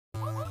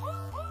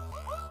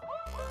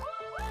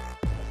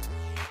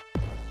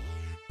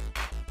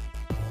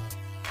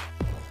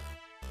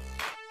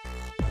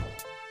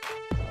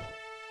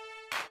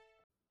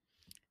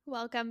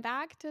Welcome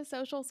back to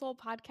Social Soul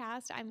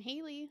Podcast. I'm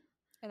Haley.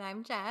 And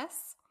I'm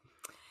Jess.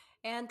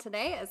 And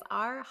today is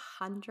our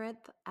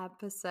 100th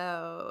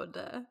episode.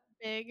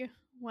 Big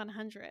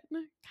 100.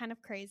 Kind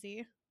of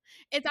crazy.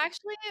 It's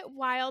actually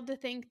wild to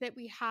think that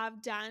we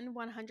have done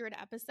 100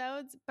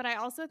 episodes, but I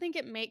also think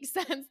it makes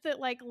sense that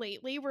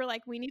lately we're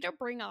we need to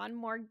bring on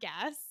more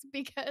guests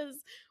because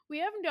we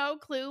have no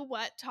clue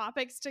what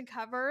topics to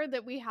cover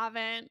that we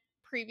haven't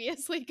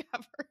previously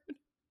covered.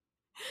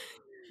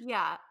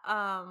 Yeah,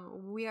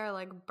 we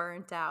are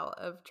burnt out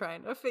of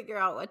trying to figure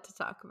out what to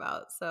talk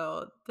about.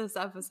 So this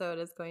episode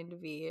is going to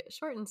be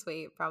short and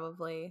sweet,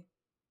 probably.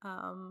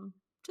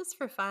 Just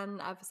for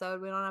fun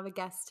episode. We don't have a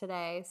guest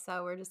today,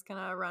 so we're just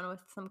gonna run with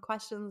some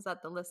questions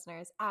that the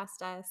listeners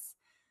asked us.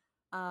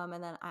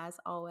 And then as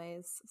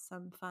always,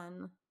 some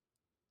fun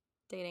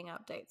dating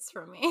updates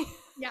from me.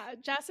 Yeah,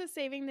 Jess is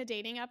saving the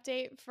dating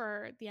update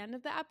for the end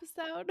of the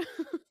episode.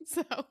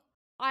 So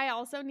I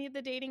also need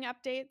the dating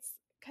updates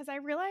because I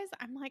realize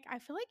I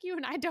feel like you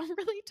and I don't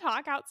really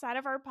talk outside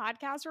of our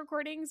podcast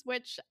recordings,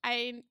 which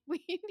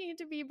we need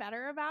to be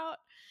better about.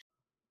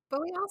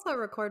 But we also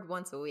record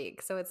once a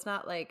week, so it's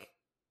not like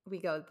we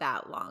go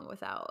that long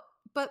without.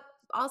 But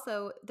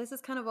also, this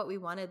is kind of what we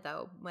wanted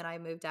though when I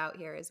moved out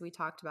here is we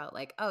talked about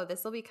oh,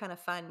 this will be kind of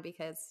fun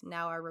because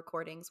now our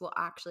recordings will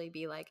actually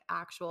be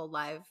actual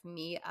live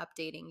me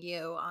updating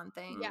you on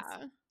things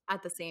Yeah.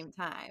 at the same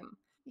time.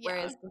 Yeah.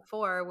 Whereas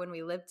before when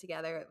we lived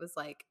together, it was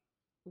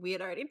we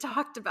had already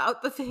talked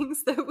about the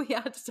things that we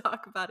had to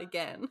talk about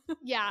again.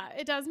 Yeah,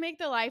 it does make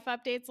the life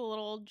updates a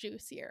little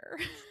juicier.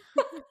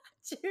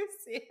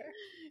 Juicier.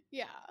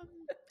 Yeah,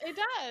 it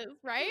does,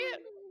 right?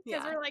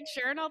 Because Yeah. we're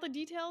sharing all the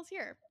details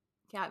here.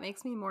 Yeah, it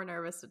makes me more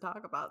nervous to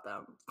talk about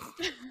them.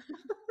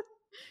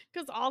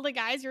 Because all the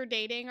guys you're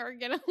dating are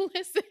going to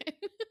listen.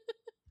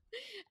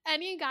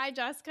 Any guy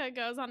Jessica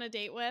goes on a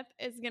date with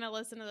is going to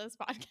listen to this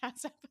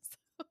podcast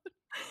episode.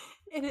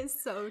 It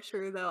is so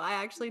true, though. I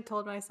actually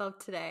told myself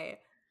today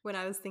when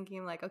I was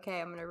thinking,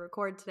 okay, I'm going to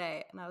record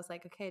today. And I was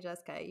like, okay,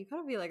 Jessica, you got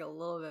to be a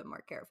little bit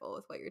more careful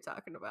with what you're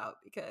talking about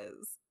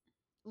because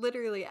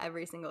literally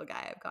every single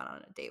guy I've gone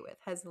on a date with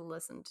has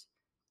listened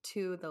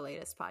to the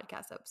latest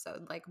podcast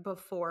episode,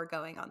 before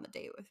going on the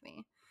date with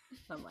me.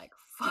 And I'm like,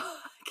 fuck.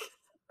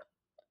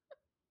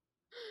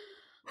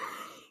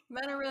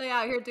 Men are really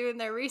out here doing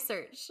their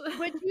research.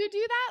 Would you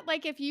do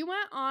that? If you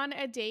went on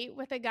a date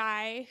with a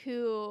guy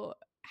who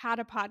had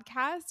a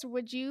podcast,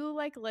 would you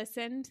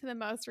listen to the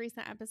most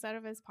recent episode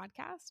of his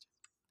podcast?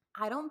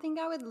 I don't think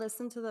I would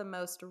listen to the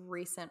most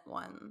recent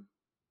one.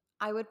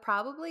 I would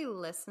probably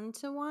listen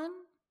to one,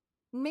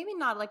 maybe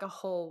not a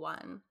whole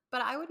one,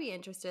 but I would be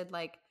interested,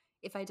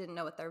 if I didn't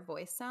know what their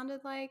voice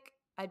sounded like,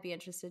 I'd be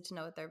interested to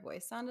know what their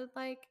voice sounded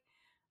like.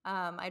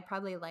 I'd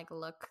probably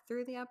look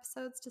through the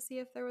episodes to see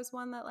if there was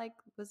one that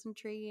was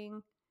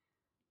intriguing.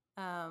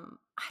 I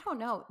don't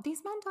know.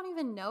 These men don't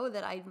even know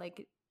that I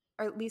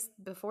or at least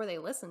before they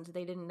listened,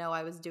 they didn't know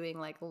I was doing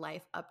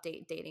life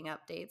update, dating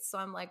updates. So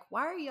I'm like,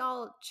 why are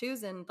y'all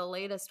choosing the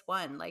latest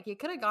one? You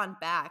could have gone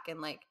back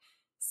and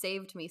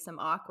saved me some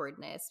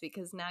awkwardness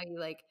because now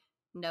you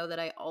know that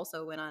I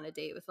also went on a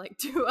date with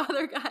two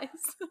other guys.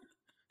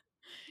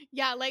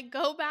 Yeah,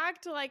 go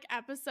back to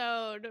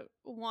episode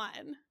 1.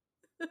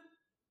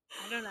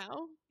 I don't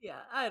know. Yeah,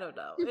 I don't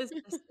know. It's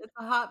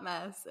a hot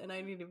mess and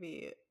I need to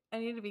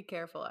be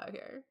careful out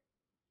here.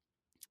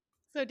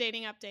 So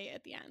dating update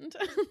at the end.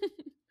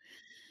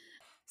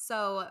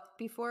 So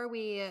before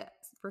we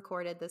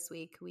recorded this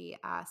week, we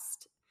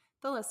asked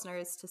the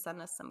listeners to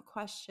send us some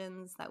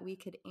questions that we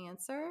could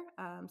answer,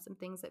 some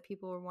things that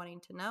people were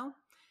wanting to know.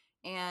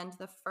 And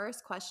the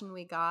first question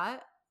we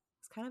got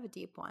was kind of a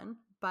deep one,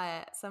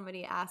 but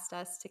somebody asked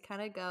us to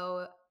kind of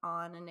go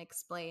on and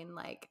explain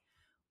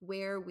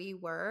where we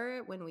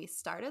were when we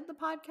started the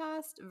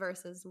podcast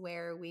versus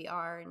where we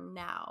are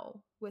now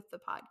with the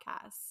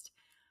podcast.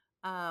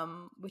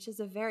 Which is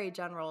a very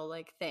general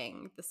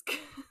thing. This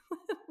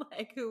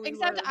who we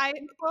Except were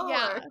before.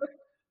 yeah,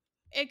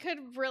 it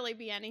could really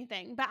be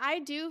anything. But I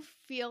do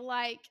feel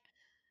like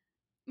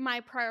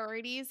my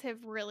priorities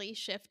have really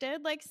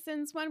shifted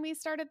since when we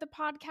started the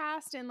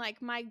podcast, and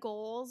my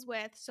goals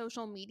with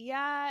social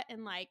media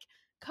and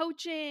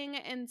coaching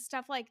and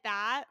stuff like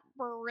that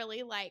were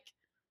really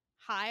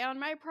high on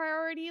my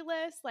priority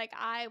list.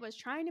 I was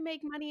trying to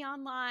make money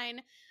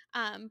online,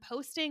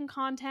 posting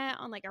content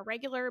on a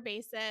regular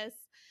basis.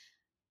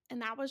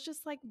 And that was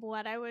just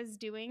what I was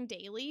doing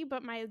daily.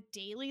 But my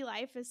daily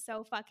life is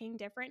so fucking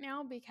different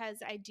now because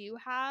I do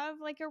have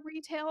a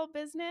retail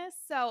business.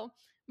 So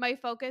my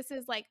focus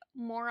is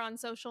more on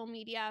social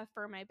media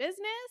for my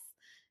business,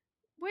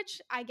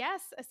 which I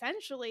guess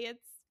essentially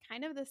it's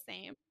kind of the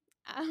same.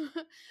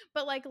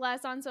 But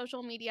less on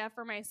social media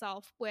for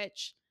myself,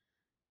 which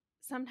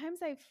sometimes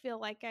I feel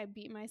like I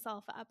beat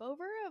myself up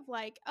over of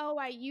oh,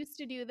 I used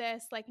to do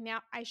this,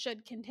 now I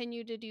should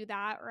continue to do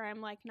that, or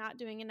I'm not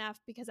doing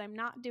enough because I'm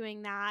not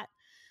doing that.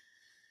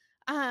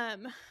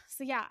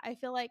 So yeah, I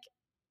feel like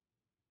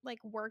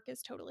work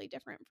is totally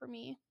different for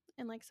me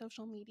and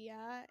social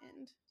media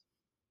and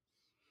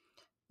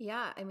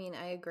Yeah, I mean,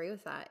 I agree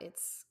with that.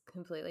 It's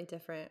completely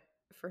different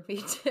for me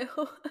too,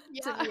 to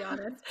Yeah. be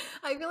honest.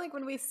 I feel like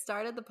when we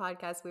started the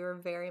podcast, we were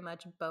very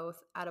much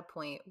both at a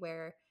point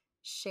where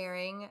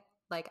sharing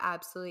like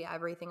absolutely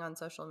everything on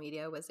social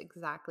media was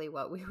exactly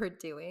what we were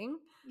doing.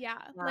 Yeah.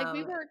 Like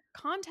we Um, were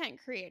content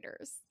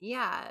creators.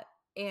 yeah,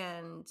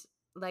 and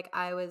like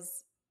I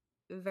was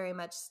very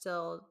much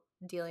still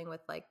dealing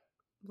with like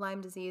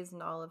Lyme disease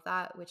and all of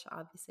that, which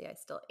obviously I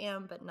still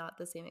am, but not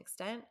the same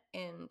extent.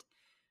 And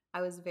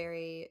I was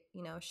very,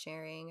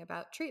 sharing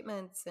about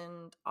treatments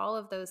and all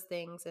of those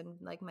things and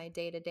like my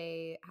day to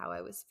day, how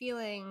I was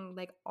feeling,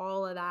 like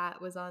all of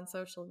that was on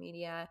social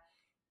media.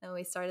 And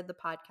we started the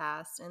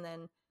podcast. And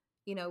then,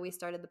 we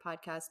started the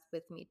podcast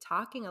with me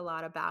talking a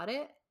lot about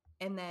it.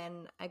 And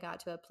then I got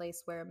to a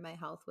place where my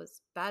health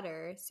was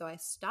better. So I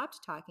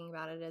stopped talking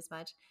about it as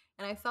much.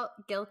 And I felt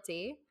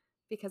guilty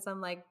because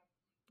I'm like,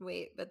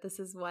 wait, but this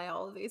is why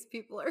all of these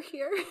people are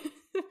here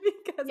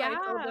because I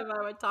told Yeah. them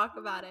I would talk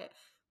about it.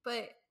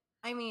 But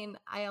I mean,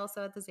 I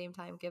also at the same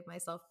time give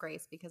myself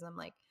grace because I'm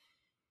like,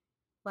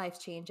 life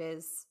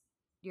changes,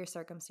 your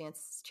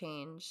circumstances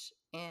change,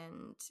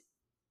 and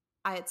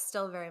it's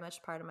still very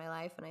much part of my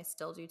life, and I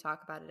still do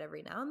talk about it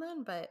every now and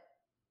then. But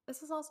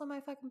this is also my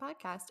fucking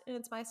podcast, and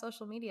it's my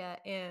social media,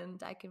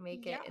 and I can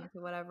make it Yeah. into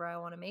whatever I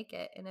want to make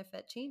it. And if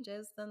it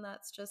changes, then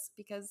that's just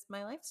because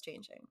my life's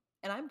changing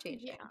and I'm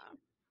changing. Yeah.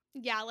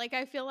 Yeah, like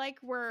I feel like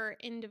we're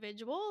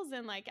individuals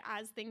and like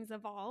as things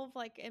evolve,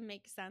 like it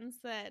makes sense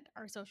that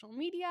our social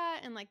media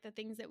and like the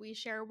things that we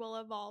share will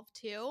evolve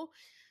too.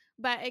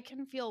 But it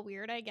can feel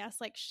weird, I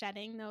guess, like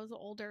shedding those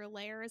older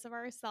layers of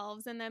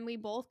ourselves. And then we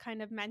both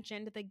kind of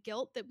mentioned the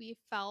guilt that we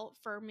felt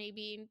for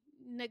maybe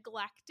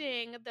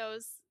neglecting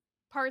those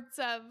parts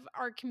of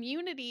our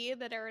community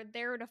that are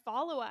there to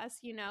follow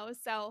us,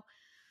 So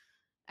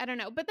I don't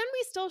know. But then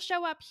we still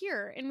show up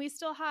here and we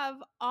still have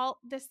all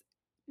this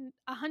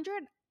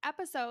 100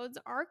 episodes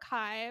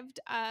archived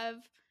of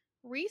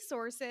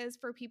resources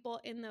for people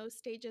in those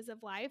stages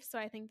of life. So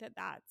I think that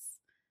that's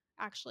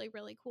actually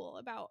really cool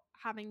about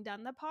having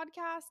done the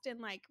podcast and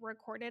like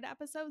recorded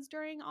episodes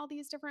during all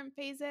these different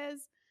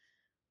phases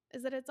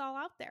is that it's all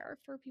out there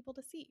for people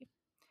to see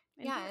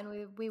and Yeah, hear.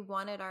 and we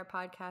wanted our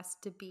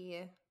podcast to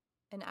be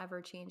an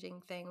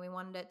ever-changing thing. We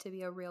wanted it to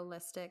be a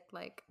realistic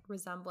like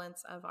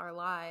resemblance of our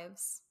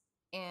lives.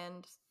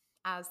 And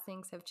as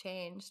things have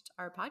changed,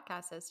 our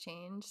podcast has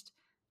changed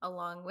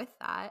along with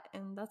that,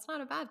 and that's not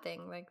a bad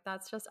thing. Like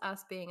that's just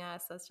us being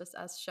us. That's just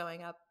us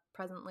showing up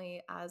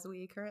presently as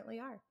we currently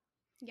are.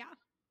 Yeah.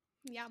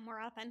 Yeah,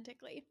 more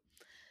authentically.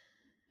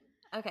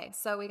 Okay,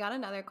 so we got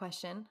another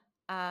question.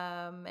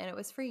 And it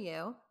was for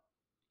you.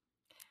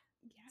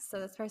 Yeah. So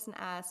this person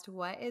asked,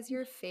 "What is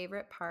your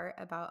favorite part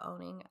about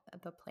owning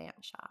the plant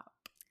shop?"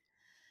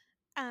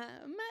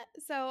 Um,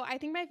 so I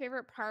think my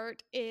favorite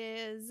part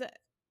is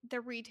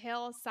the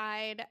retail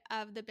side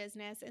of the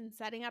business and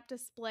setting up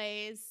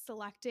displays,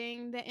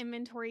 selecting the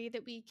inventory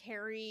that we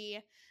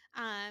carry,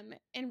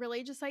 and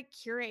really just like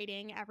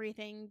curating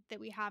everything that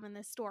we have in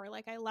the store.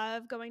 Like I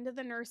love going to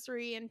the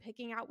nursery and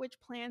picking out which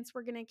plants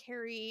we're going to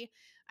carry.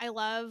 I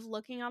love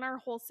looking on our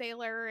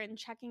wholesaler and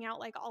checking out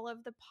like all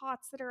of the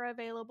pots that are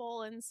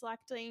available and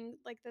selecting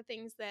like the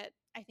things that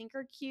I think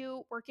are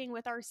cute, working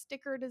with our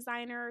sticker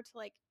designer to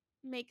like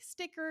make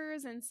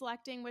stickers and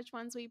selecting which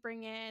ones we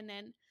bring in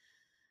and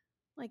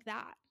like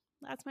that.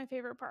 That's my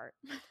favorite part.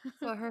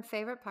 So her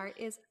favorite part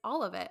is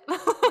all of it.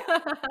 Yeah.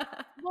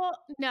 Well,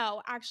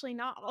 no, actually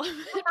not all of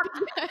it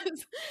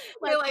because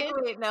You're like like, it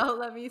 "Wait, no,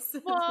 let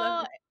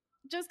well, me."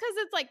 just cuz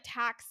it's like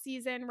tax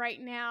season right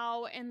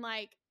now and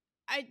like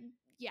I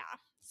yeah.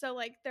 So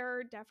like there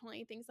are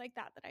definitely things like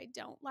that I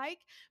don't like,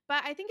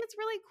 but I think it's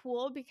really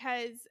cool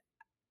because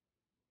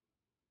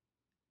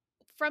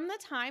from the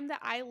time that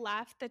I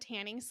left the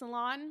tanning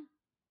salon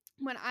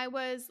when I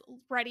was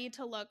ready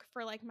to look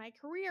for like my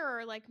career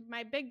or like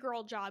my big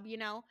girl job,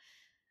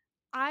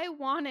 I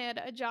wanted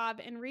a job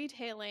in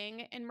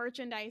retailing and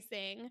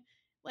merchandising.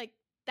 Like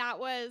that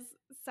was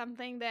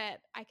something that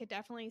I could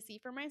definitely see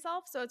for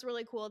myself. So it's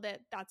really cool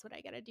that that's what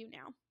I get to do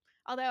now.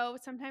 Although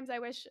sometimes I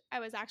wish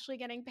I was actually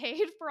getting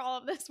paid for all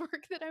of this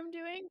work that I'm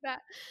doing, but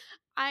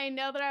I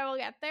know that I will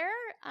get there.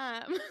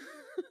 Um,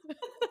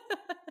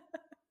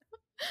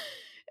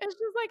 it's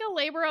just like a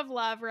labor of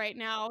love right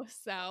now.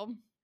 So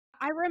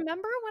I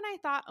remember when I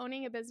thought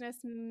owning a business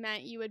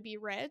meant you would be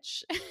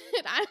rich.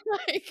 And I'm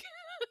like,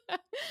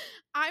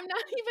 I'm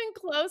not even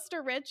close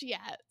to rich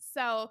yet.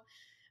 So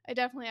I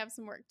definitely have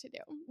some work to do.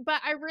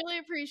 But I really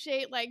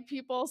appreciate like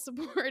people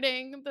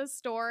supporting the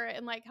store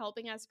and like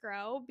helping us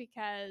grow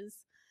because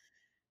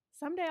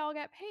someday I'll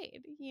get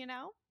paid.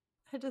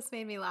 It just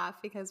made me laugh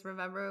because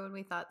remember when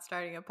we thought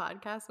starting a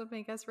podcast would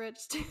make us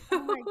rich too? Oh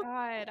my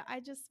God. I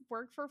just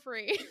work for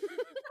free.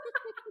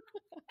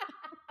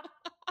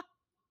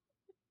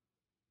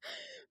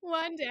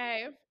 One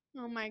day.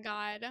 Oh my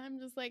God. I'm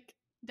just like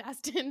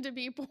destined to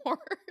be poor or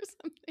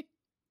something.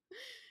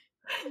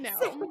 No.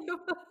 Same.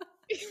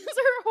 These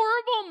are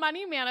horrible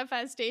money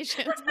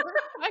manifestations.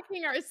 We're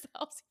fucking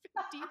ourselves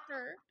even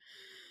deeper.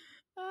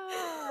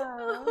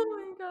 Ah. Oh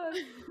my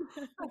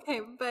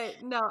Okay,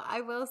 but no,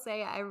 I will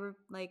say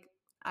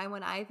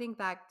when I think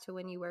back to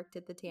when you worked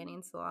at the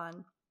tanning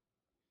salon,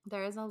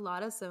 there is a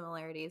lot of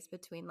similarities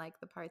between like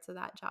the parts of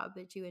that job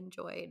that you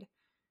enjoyed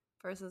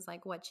versus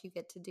like what you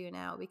get to do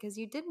now because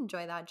you did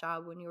enjoy that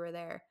job when you were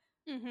there,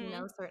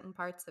 Mhm. certain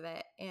parts of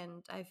it.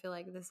 And I feel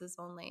like this is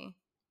only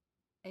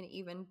an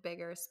even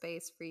bigger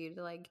space for you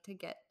to like to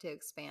get to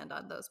expand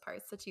on those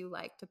parts that you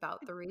liked about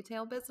the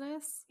retail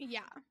business.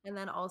 Yeah. And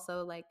then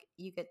also like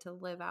you get to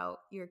live out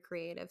your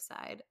creative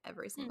side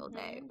every single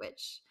day, Mhm.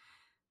 which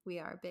we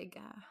are big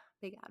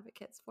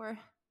advocates for,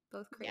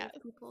 both creative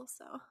Yes. people.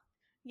 So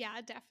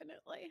Yeah,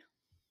 definitely.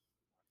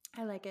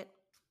 I like it.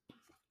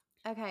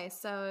 Okay,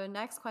 so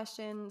next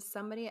question.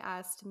 Somebody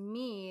asked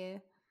me,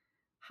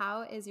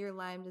 how is your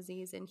Lyme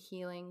disease and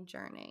healing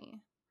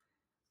journey?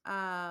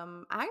 I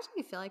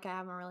actually feel like I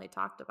haven't really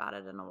talked about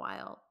it in a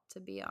while, to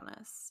be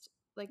honest.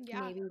 Like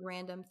Yeah. maybe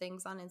random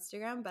things on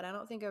Instagram, but I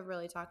don't think I've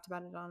really talked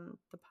about it on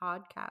the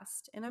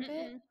podcast in a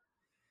bit.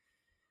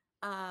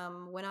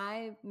 Mm-mm. When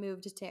I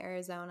moved to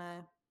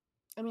Arizona,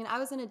 I mean, I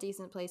was in a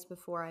decent place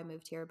before I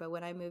moved here, but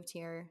when I moved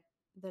here,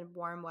 the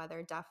warm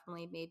weather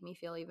definitely made me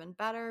feel even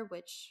better,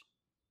 which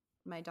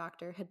my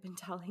doctor had been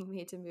telling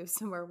me to move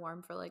somewhere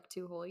warm for like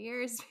 2 whole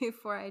years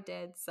before I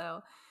did.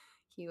 So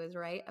he was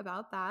right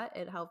about that.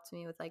 It helped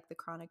me with like the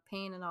chronic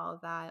pain and all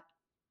of that.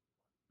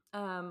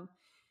 Um,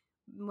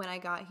 when I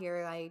got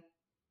here,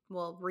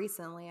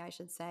 recently, I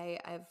should say,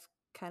 I've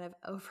kind of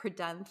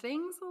overdone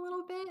things a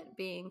little bit,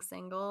 being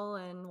single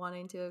and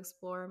wanting to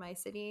explore my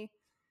city.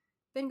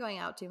 Been going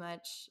out too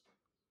much,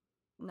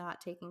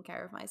 not taking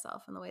care of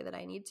myself in the way that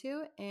I need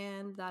to.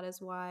 And that is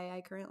why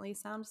I currently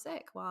sound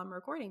sick while I'm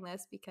recording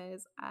this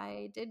because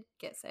I did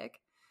get sick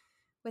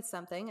with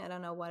something. I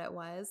don't know what it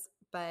was,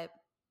 but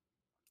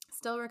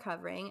still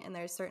recovering. And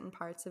there's certain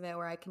parts of it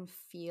where I can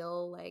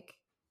feel like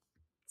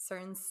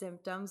certain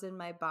symptoms in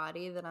my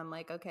body that I'm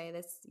like, okay,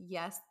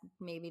 yes,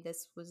 maybe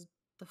this was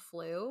the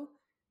flu,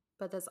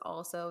 but this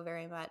also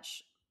very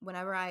much,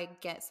 whenever I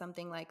get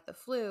something like the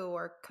flu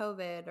or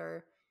COVID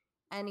or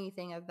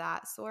anything of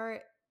that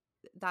sort,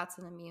 that's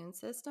an immune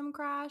system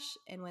crash.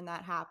 And when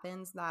that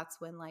happens,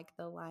 that's when like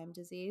the Lyme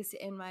disease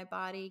in my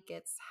body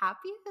gets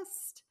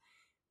happiest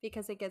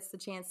because it gets the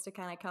chance to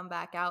kind of come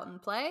back out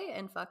and play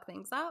and fuck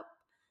things up.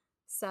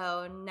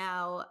 So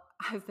now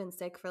I've been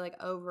sick for like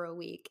over a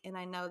week, and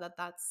I know that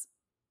that's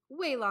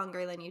way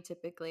longer than you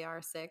typically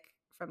are sick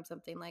from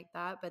something like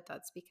that, but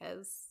that's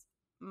because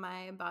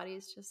my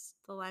body's just,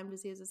 the Lyme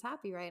disease is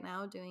happy right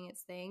now doing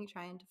its thing,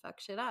 trying to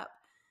fuck shit up.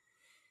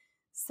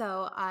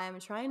 So I'm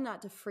trying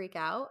not to freak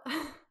out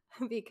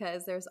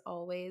because there's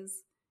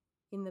always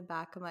in the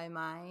back of my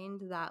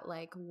mind that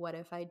like, what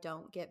if I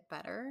don't get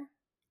better?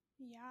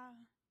 Yeah.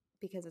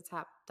 Because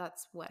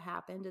that's what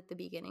happened at the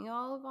beginning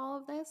of all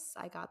of this.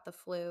 I got the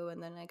flu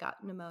and then I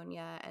got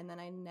pneumonia and then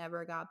I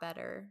never got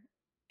better.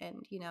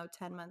 And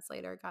 10 months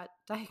later got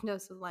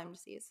diagnosed with Lyme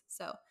disease.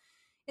 So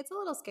it's a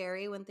little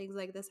scary when things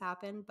like this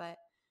happen, but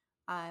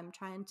I'm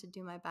trying to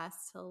do my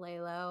best to lay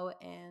low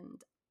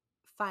and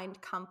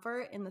find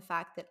comfort in the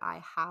fact that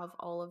I have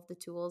all of the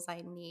tools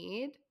I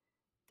need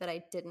that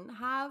I didn't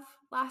have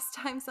last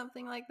time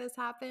something like this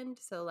happened.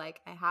 So, like,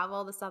 I have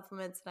all the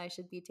supplements that I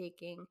should be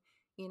taking.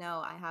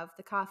 I have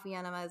the coffee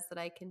enemas that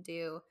I can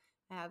do.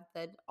 I have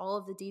all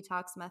of the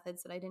detox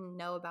methods that I didn't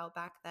know about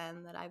back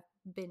then that I've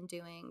been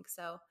doing.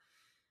 So,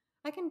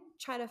 I can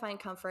try to find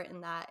comfort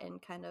in that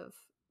and kind of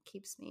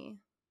keeps me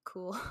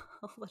cool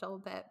a little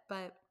bit.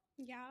 But,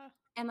 Yeah.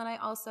 and then I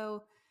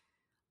also,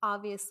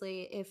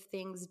 obviously, if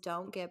things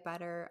don't get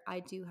better,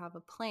 I do have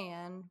a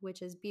plan,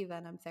 which is bee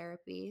venom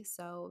therapy.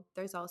 So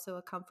there's also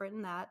a comfort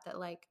in that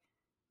like,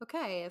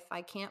 okay, if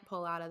I can't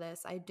pull out of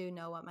this, I do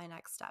know what my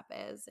next step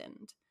is.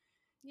 And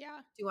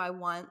Yeah. do I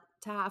want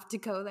to have to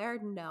go there?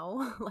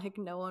 No, like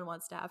no one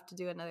wants to have to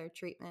do another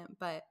treatment,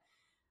 but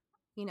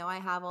I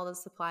have all the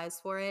supplies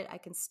for it. I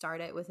can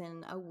start it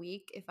within a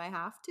week if I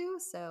have to.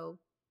 So,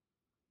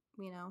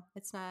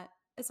 it's not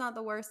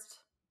the worst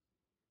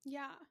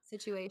Yeah.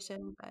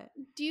 situation, but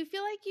Do you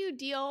feel like you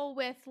deal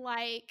with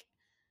like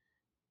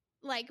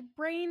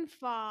brain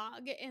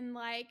fog and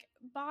like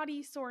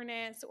body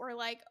soreness or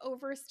like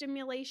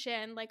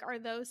overstimulation? Like, are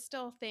those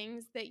still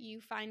things that you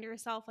find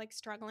yourself like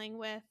struggling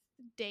with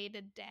day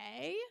to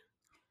day?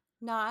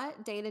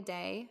 not day to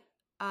day.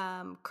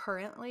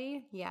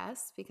 Currently,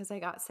 yes, because I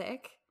got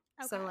sick.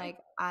 So Okay. like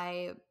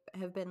I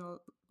have been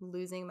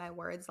losing my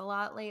words a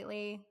lot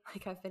lately.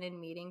 Like I've been in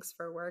meetings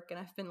for work and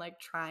I've been like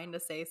trying to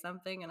say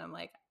something and I'm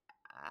like,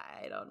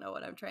 I don't know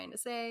what I'm trying to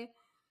say.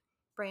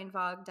 Brain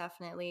fog,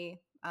 definitely.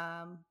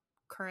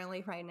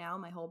 Currently right now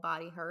my whole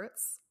body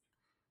hurts.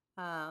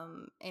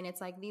 And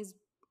it's like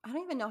I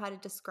don't even know how to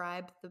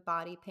describe the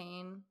body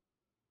pain.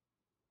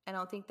 I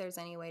don't think there's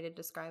any way to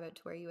describe it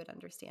to where you would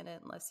understand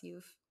it unless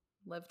you've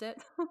lived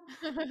it,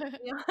 to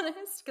be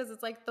honest, because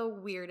it's like the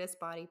weirdest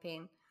body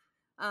pain.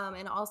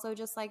 And also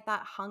just like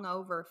that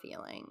hungover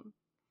feeling.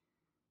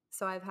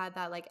 So I've had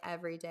that like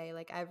every day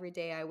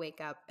I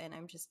wake up and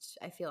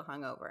I feel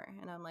hungover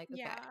and I'm like,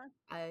 okay,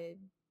 Yeah.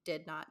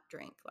 did not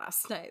drink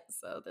last night,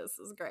 so this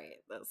is great.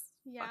 This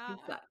Yeah.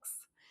 fucking sucks.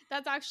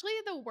 That's actually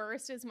the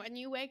worst is when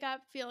you wake up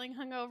feeling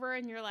hungover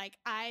and you're like,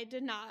 I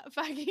did not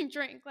fucking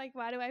drink. Like,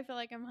 why do I feel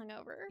like I'm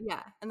hungover?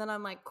 Yeah. And then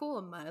I'm like,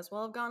 cool, might as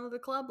well have gone to the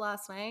club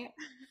last night.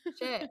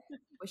 Shit.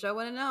 Wish I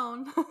would have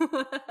known.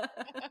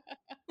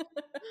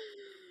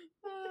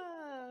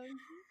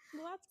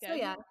 Well, that's So good.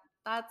 yeah, For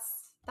the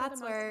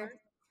that's most where part.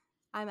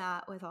 I'm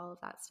at with all of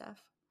that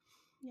stuff.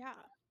 Yeah.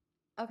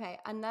 Okay,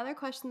 another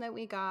question that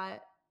we got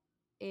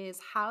is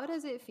how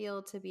does it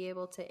feel to be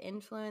able to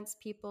influence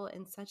people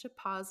in such a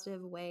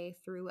positive way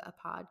through a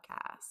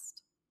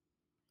podcast?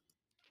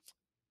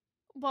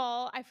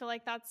 Well, I feel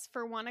like that's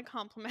for one a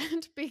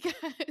compliment because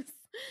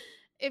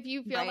if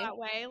you feel Right? that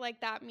way,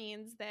 like that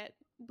means that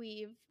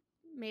we've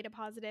made a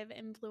positive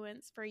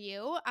influence for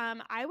you.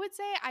 I would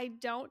say I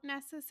don't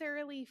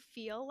necessarily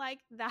feel like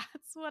that's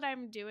what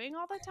I'm doing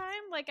all the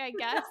time. Like I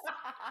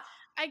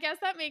guess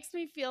that makes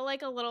me feel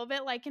like a little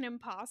bit like an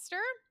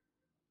imposter.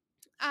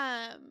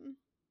 Um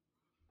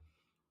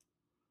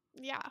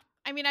yeah.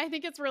 I mean, I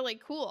think it's really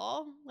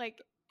cool.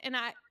 Like and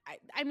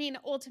I mean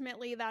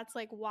ultimately that's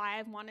like why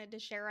I've wanted to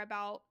share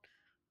about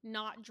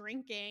not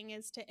drinking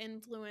is to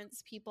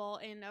influence people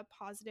in a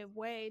positive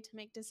way to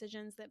make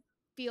decisions that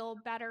feel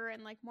better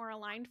and like more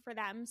aligned for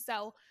them.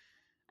 So,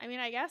 I mean,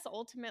 I guess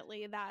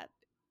ultimately that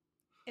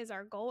is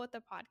our goal with the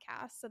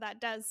podcast. So that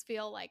does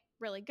feel like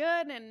really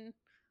good and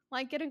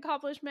like an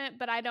accomplishment,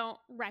 but I don't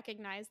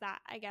recognize that,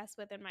 I guess,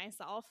 within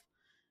myself.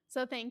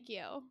 So thank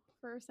you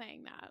for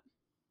saying that.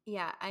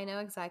 Yeah, I know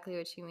exactly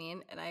what you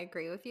mean. And I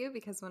agree with you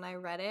because when I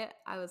read it,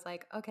 I was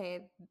like,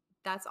 okay,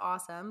 that's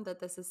awesome that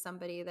this is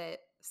somebody that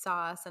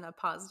saw us in a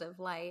positive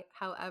light.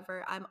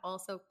 However, I'm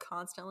also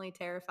constantly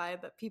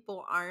terrified that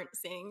people aren't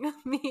seeing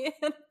me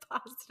in a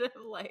positive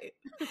light.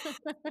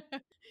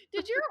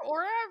 Did your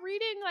aura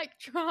reading like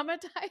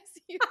traumatize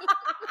you?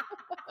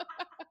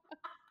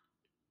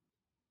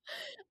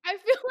 I feel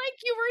like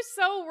you were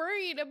so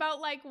worried about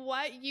like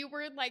what you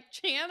were like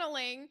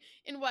channeling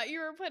and what you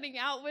were putting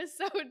out was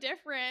so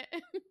different.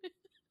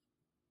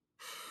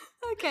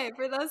 Okay,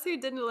 for those who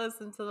didn't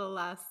listen to the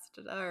last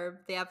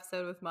or the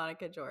episode with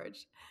Monica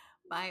George,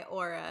 my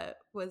aura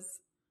was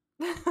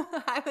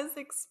I was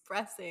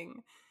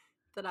expressing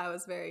that I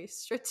was very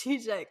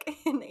strategic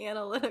and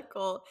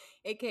analytical,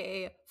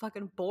 aka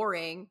fucking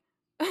boring.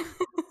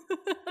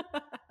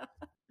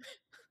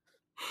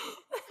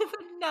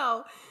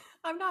 No,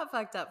 I'm not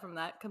fucked up from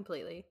that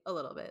completely. A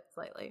little bit,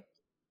 slightly.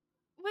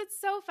 What's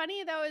so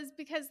funny though is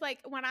because like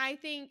when I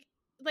think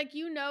like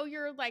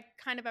you're like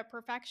kind of a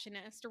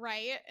perfectionist,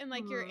 right? And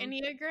like your Hmm.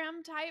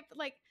 Enneagram type,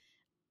 like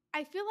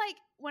I feel like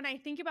when I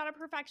think about a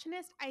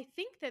perfectionist, I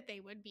think that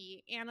they would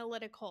be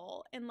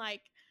analytical and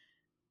like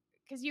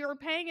because you're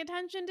paying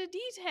attention to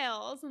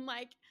details and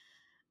like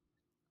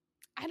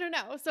I don't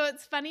know. So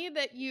it's funny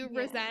that you Yeah.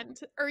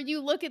 resent or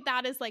you look at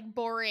that as like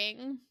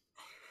boring.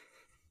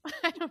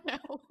 I don't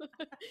know.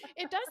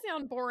 It does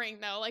sound boring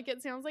though. Like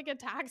it sounds like a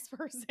tax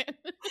person.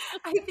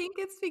 I think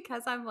it's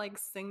because I'm like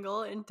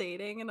single and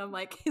dating, and I'm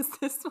like, is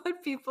this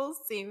what people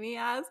see me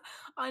as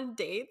on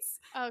dates?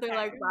 They're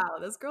like, Okay. wow,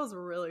 this girl's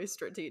really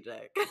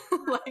strategic.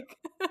 Like,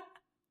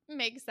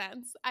 Makes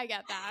sense. I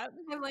get that.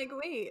 I'm like,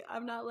 wait,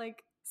 I'm not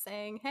like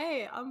saying,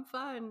 hey, I'm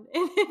fun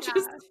and Yeah.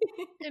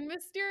 interesting. And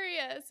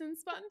mysterious and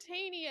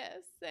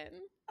spontaneous and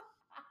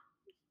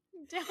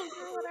down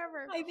for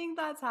whatever. I think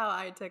that's how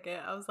I took it.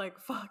 I was like,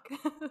 fuck.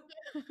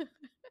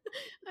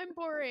 I'm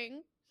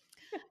boring.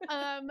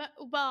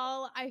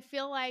 Well, I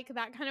feel like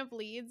that kind of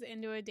leads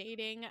into a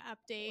dating Oh,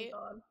 update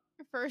God.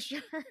 for sure.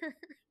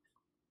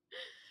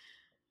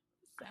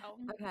 So,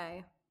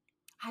 Okay.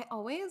 I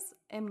always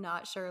am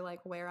not sure like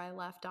where I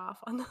left off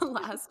on the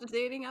last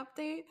dating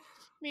update.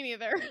 me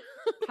neither.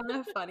 Kind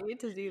of funny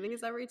to do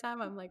these every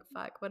time. I'm like,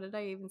 fuck, what did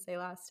I even say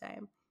last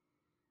time?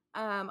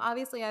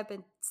 Obviously I've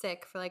been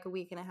sick for like a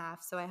week and a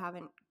half, so I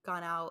haven't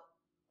gone out.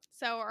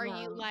 So, are you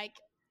Um, like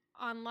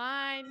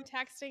online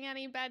texting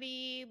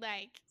anybody?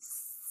 Like,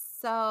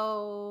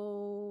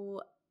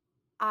 so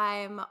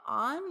I'm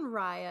on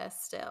Raya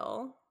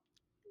still,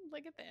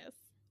 look at this.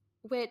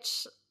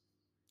 which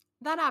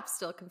that app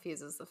still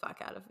confuses the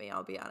fuck out of me,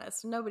 I'll be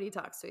honest. Nobody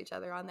talks to each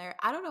other on there.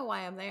 I don't know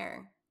why I'm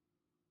there.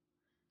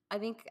 I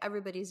think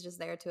everybody's just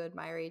there to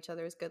admire each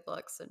other's good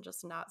looks and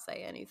just not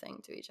say anything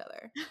to each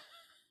other.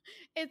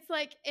 It's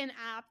like an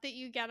app that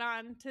you get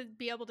on to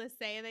be able to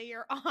say that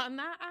you're on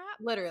that app.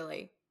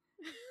 Literally.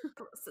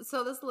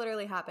 So this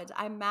literally happened.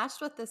 I matched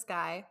with this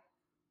guy,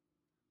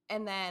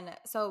 and then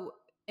so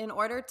in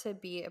order to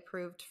be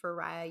approved for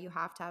Raya, you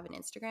have to have an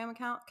Instagram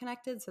account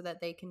connected so that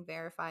they can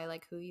verify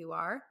like who you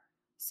are.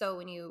 So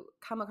when you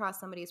come across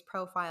somebody's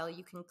profile,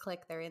 you can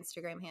click their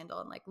Instagram handle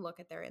and like look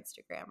at their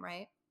Instagram,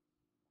 right?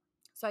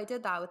 So I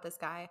did that with this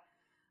guy.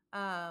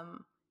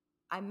 Um,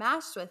 I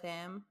matched with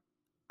him.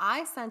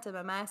 I sent him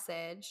a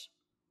message.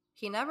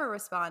 He never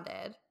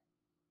responded.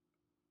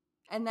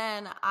 And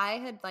then I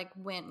had like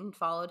went and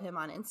followed him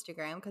on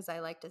Instagram because I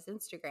liked his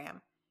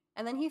Instagram.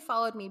 And then he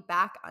followed me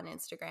back on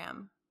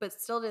Instagram, but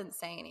still didn't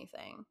say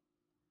anything.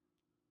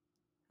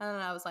 And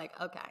then I was like,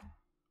 okay,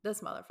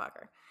 this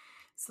motherfucker.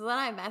 So then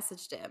I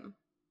messaged him.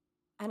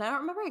 And I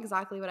don't remember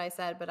exactly what I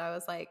said, but I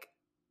was like,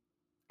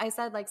 I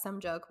said like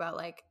some joke about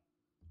like,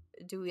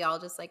 do we all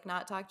just like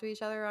not talk to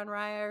each other on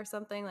Raya or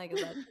something? Like,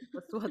 is that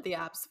just what the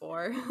app's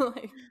for?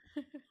 Like,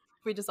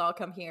 we just all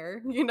come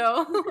here, you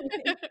know?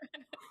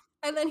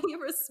 And then he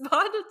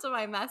responded to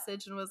my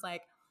message and was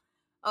like,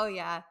 oh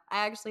yeah,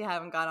 I actually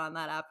haven't got on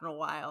that app in a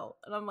while.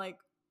 And I'm like,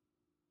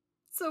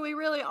 so we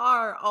really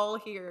are all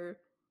here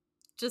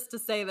just to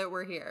say that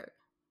we're here.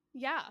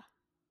 Yeah.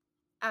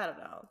 I don't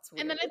know. It's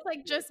weird. And then it's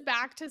like just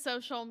back to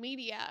social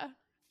media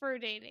for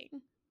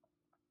dating.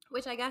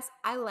 Which I guess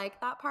I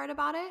like that part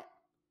about it,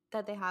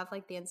 that they have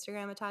like the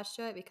Instagram attached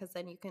to it, because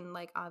then you can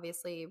like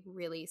obviously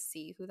really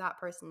see who that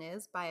person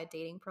is by a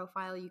dating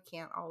profile. You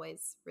can't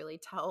always really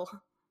tell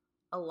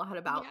a lot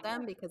about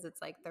them because it's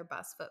like their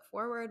best foot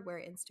forward, where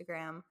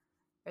Instagram,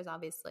 there's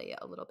obviously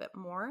a little bit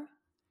more.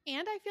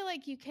 And I feel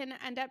like you can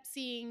end up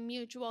seeing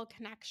mutual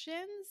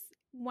connections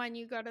when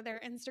you go to their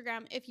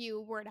Instagram if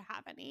you were to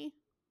have any.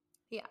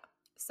 Yeah.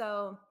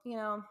 So, you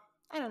know,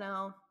 I don't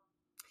know.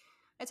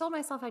 I told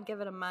myself I'd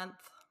give it a month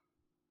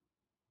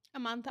A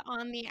month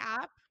on the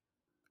app.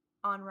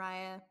 on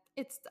Raya.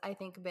 It's, I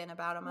think, been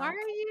about a Why month.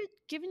 are you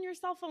giving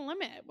yourself a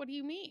limit? What do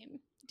you mean?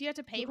 Do you have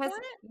to pay Because, for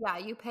it? yeah,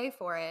 you pay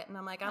for it. And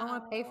I'm like, I don't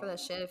want to pay for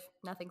this Oh. shit if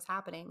nothing's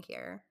happening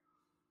here.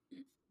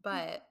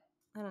 But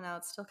I don't know.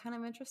 It's still kind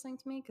of interesting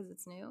to me because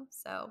it's new.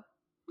 So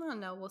I don't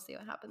know. We'll see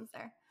what happens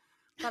there.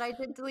 But I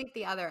did delete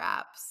the other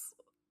apps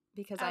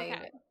because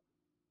I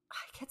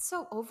get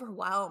so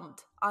overwhelmed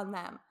on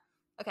them.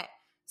 Okay.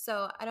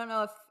 So I don't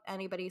know if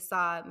anybody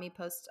saw me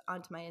post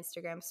onto my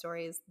Instagram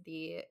stories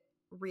the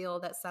reel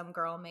that some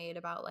girl made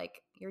about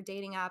like your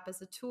dating app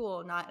is a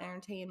tool, not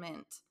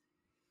entertainment.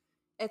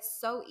 It's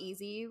so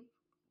easy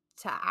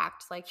to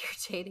act like your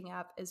dating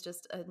app is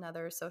just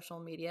another social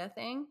media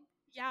thing.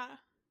 Yeah.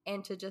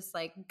 And to just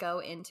like go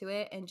into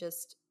it and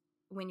just,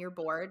 when you're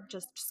bored,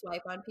 just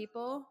swipe on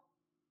people.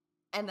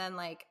 And then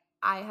like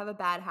I have a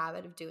bad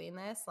habit of doing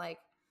this. Like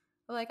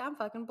I'm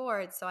fucking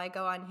bored. So I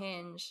go on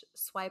Hinge,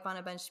 swipe on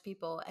a bunch of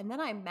people, and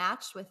then I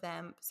matched with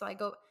them. So I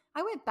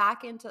went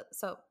back into,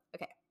 so,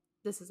 okay,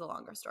 this is a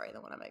longer story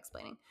than what I'm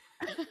explaining.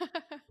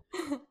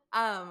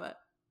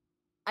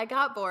 I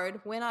got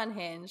bored, went on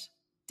Hinge,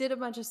 did a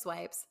bunch of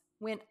swipes,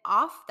 went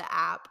off the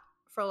app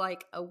for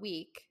like a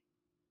week,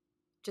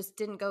 just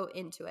didn't go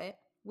into it,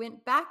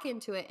 went back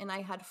into it, and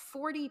I had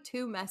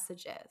 42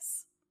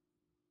 messages.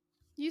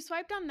 You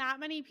swiped on that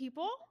many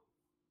people?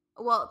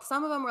 Well,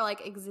 some of them were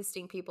like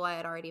existing people I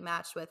had already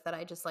matched with that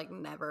I just like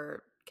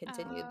never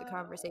continued the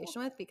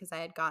conversation with because I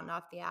had gotten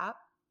off the app.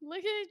 Look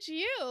at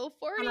you,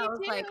 42. And I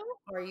was like,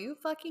 are you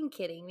fucking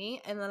kidding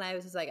me? And then I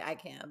was just like, I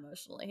can't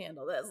emotionally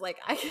handle this. Like,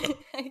 I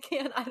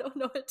can't, I don't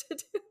know what to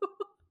do.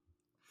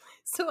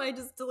 So I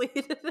just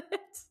deleted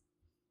it.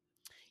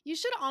 You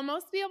should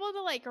almost be able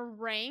to like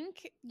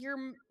rank your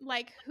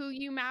like who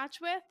you match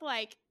with.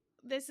 Like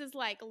this is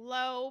like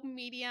low,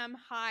 medium,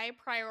 high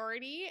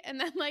priority. And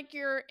then like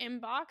your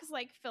inbox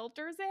like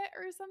filters it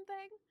or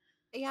something.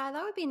 Yeah,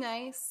 that would be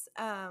nice.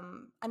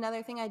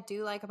 Another thing I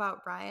do like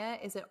about Raya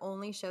is it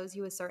only shows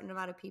you a certain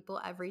amount of people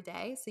every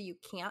day. So you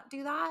can't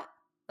do that.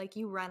 Like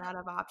you run out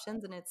of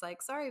options and it's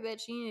like, sorry,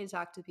 bitch, you need to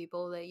talk to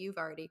people that you've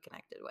already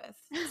connected with.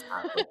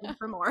 Stop looking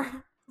for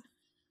more.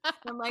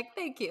 I'm like,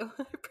 thank you.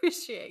 I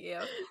appreciate you.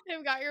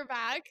 They've got your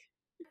back.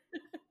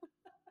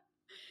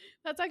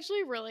 That's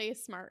actually really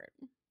smart.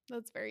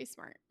 That's very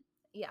smart.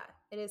 Yeah,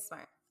 it is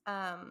smart.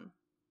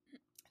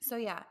 So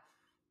yeah,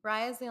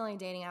 Raya is the only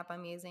dating app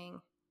I'm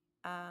using.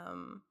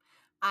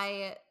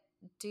 I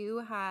do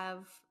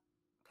have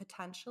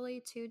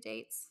potentially 2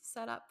 dates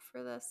set up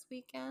for this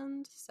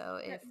weekend. So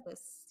if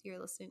you're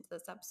listening to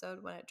this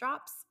episode when it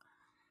drops,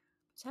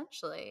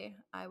 potentially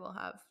I will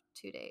have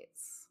 2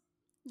 dates.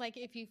 Like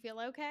if you feel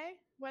okay?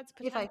 What's If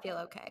potential? I feel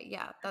okay.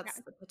 Yeah, that's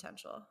the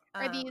potential.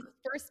 Are these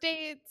first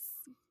dates,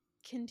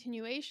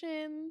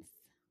 continuations?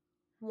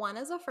 One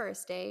is a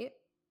first date.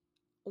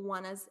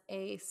 One is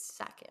a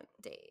second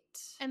date.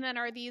 And then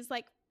are these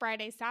like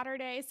Friday,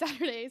 Saturday,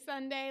 Saturday,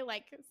 Sunday,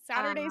 like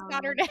Saturday,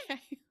 Saturday?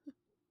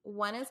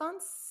 One is on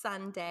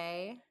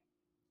Sunday,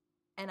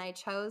 and I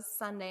chose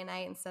Sunday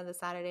night instead of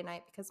Saturday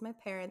night because my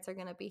parents are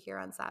going to be here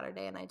on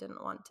Saturday, and I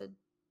didn't want to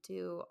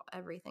do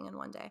everything in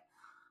one day.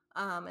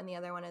 And the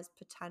other one is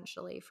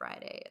potentially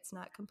Friday. It's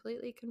not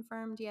completely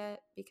confirmed yet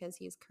because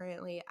he's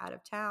currently out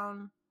of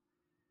town.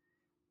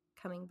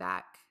 Coming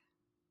back,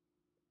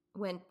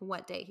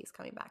 what day he's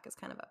coming back is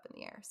kind of up in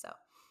the air. So,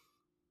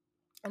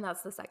 and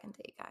that's the second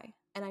date guy.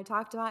 And I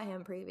talked about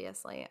him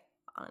previously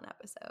on an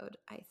episode,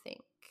 I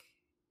think.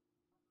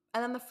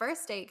 And then the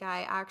first date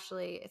guy,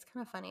 actually, it's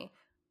kind of funny.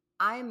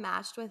 I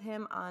matched with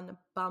him on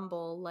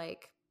Bumble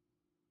like,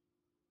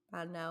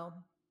 I don't know,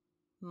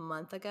 a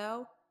month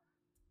ago.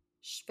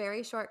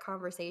 Very short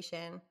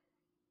conversation.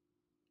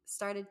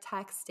 Started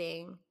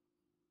texting,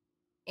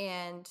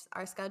 and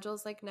our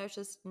schedules like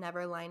just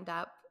never lined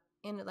up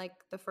in like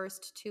the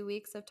first 2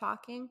 weeks of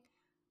talking.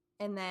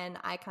 And then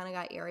I kind of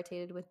got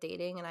irritated with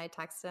dating, and I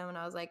texted him and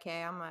I was like,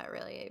 hey, I'm not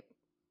really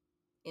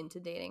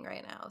into dating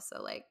right now.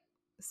 So, like,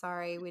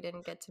 sorry we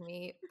didn't get to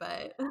meet,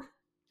 but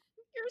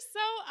You're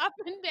so up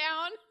and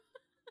down.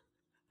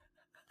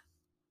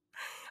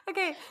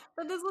 okay,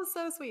 but this was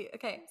so sweet.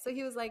 Okay, so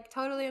he was like,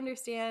 totally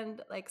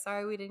understand. Like,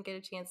 sorry we didn't get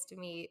a chance to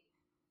meet.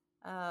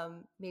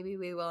 Maybe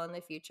we will in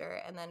the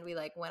future. And then we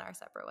like went our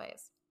separate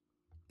ways.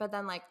 But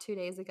then like 2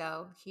 days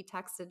ago, he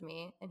texted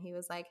me and he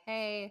was like,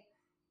 hey,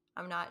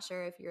 I'm not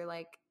sure if you're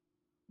like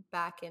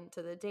back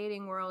into the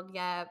dating world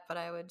yet, but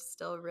I would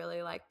still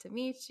really like to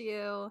meet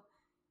you.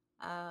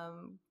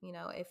 You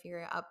know, if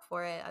you're up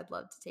for it, I'd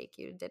love to take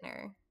you to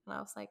dinner. And I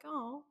was like,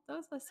 oh, that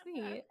was so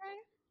sweet. Okay.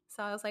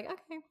 So I was like,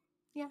 okay,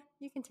 yeah,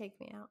 you can take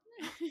me out.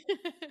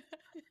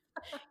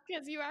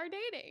 Because you are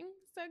dating.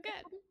 So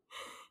good.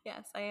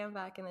 Yes, I am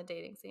back in the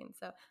dating scene.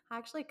 So I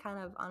actually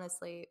kind of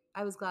honestly,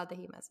 I was glad that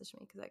he messaged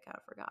me because I kind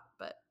of forgot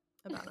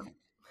about him,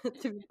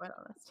 to be quite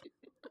honest.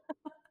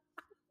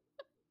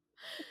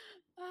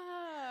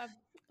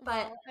 But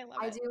Well, I love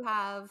I it. do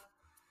have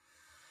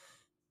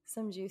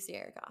some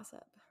juicier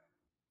gossip.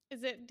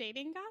 Is it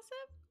dating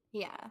gossip?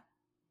 Yeah.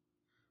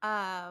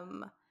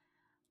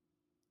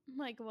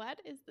 Like, what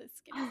is this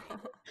gonna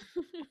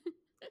be?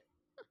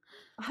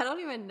 I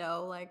don't even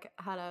know like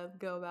how to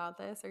go about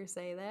this or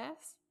say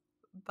this,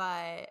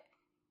 but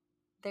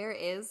there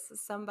is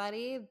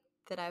somebody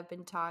that I've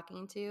been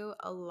talking to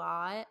a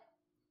lot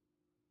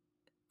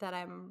that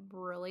I'm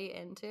really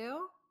into.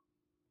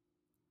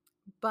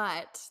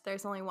 But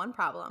there's only one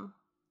problem.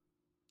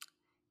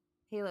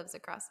 He lives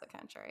across the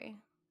country.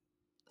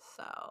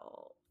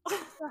 So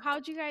So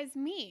how'd you guys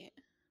meet?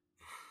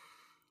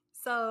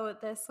 So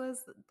this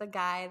was the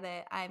guy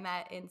that I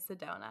met in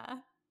Sedona.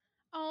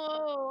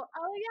 Oh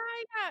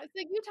yeah. So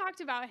you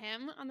talked about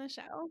him on the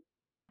show.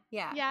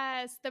 Yeah.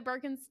 Yes, the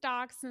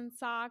Birkenstocks and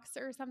socks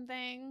or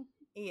something.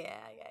 Yeah.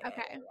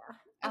 Okay.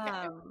 Yeah.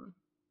 Okay.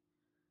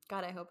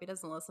 God, I hope he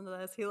doesn't listen to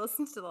this. He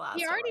listens to the last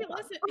He one. already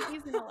listened.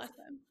 He's gonna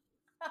listen.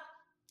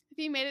 If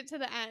you made it to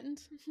the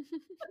end.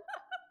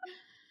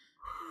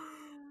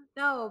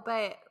 No,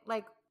 but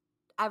like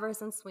ever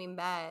since we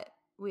met,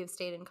 we've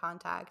stayed in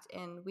contact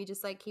and we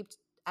just like keep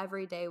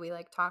every day we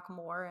like talk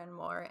more and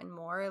more and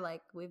more.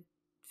 Like we've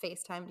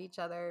FaceTimed each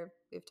other,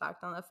 we've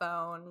talked on the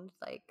phone,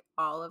 like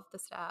all of the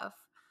stuff.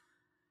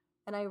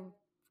 And I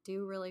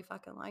do really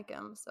fucking like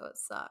him, so it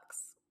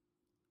sucks.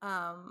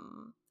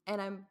 And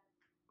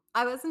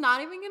I was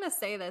not even gonna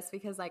say this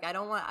because like I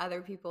don't want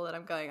other people that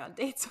I'm going on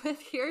dates with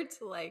here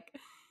to like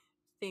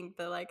think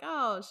that like,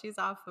 oh, she's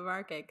off the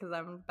market, because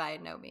I'm by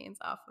no means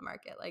off the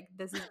market. Like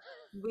this is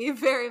we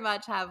very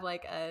much have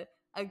like a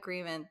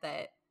agreement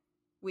that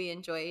we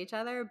enjoy each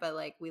other, but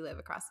like we live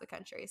across the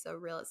country. So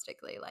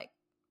realistically, like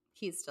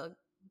he's still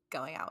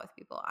going out with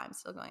people, I'm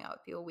still going out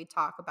with people. We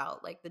talk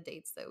about like the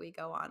dates that we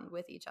go on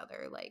with each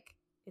other. Like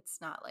it's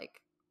not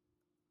like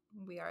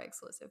we are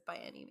exclusive by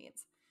any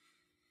means.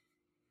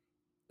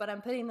 But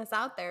I'm putting this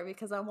out there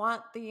because I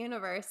want the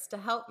universe to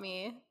help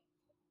me.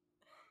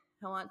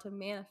 I want to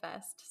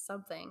manifest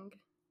something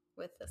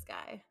with this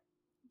guy.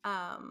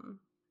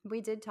 We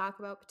did talk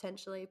about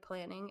potentially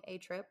planning a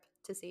trip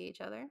to see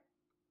each other.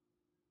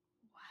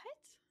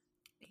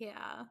 What?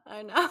 Yeah,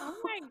 I know. Oh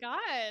my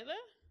god.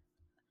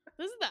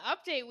 This is the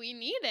update we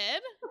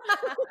needed.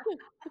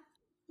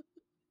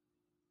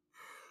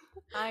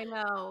 I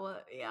know.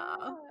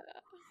 Yeah.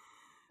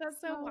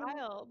 That's so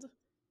wild.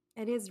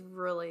 It is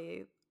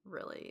really,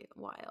 really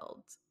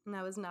wild. And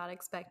I was not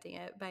expecting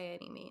it by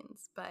any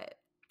means, but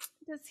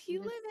Does he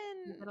live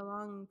we in get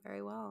along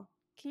very well.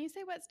 Can you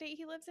say what state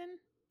he lives in?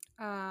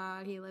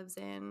 He lives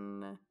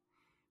in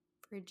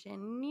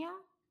Virginia,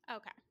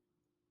 Okay.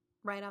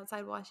 right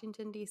outside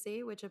Washington,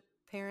 D.C., which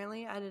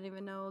apparently I didn't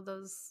even know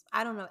those.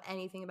 I don't know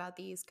anything about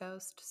the East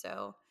Coast,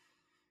 so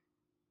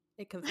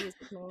it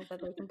confuses me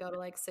that they can go to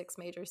like 6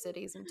 major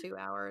cities in 2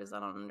 hours. I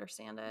don't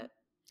understand it.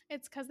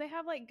 It's because they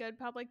have like good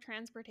public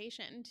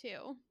transportation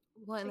too.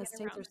 Well, and To the get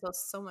states around. are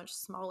so much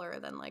smaller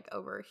than like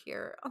over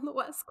here on the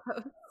West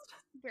Coast.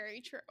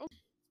 Very true.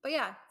 But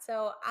yeah,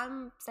 so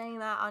I'm saying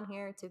that on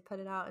here to put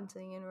it out into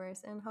the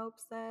universe in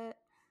hopes that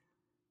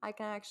I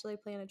can actually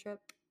plan a trip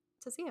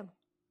to see him.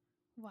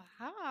 Wow.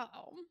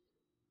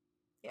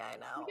 Yeah, I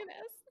know. Look at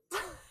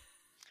this.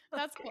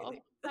 That's cool.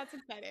 Crazy. That's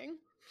exciting.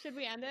 Should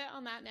we end it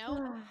on that note?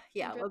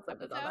 Yeah, Enjoy let's this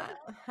end it on that.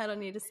 I don't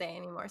need to say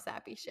any more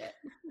sappy shit.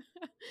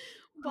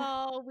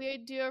 Well, we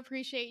do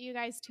appreciate you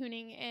guys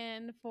tuning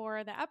in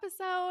for the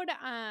episode.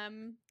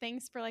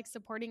 Thanks for like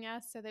supporting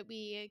us so that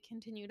we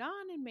continued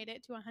on and made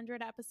it to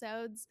 100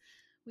 episodes.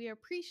 We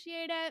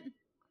appreciate it.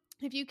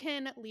 If you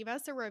can leave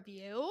us a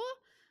review,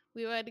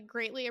 we would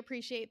greatly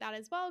appreciate that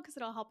as well because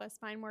it'll help us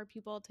find more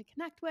people to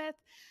connect with.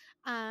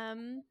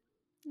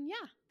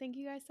 Yeah, thank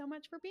you guys so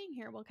much for being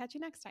here. We'll catch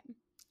you next time.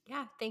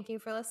 Yeah, thank you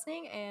for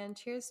listening, and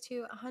cheers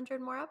to 100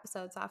 more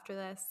episodes after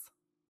this.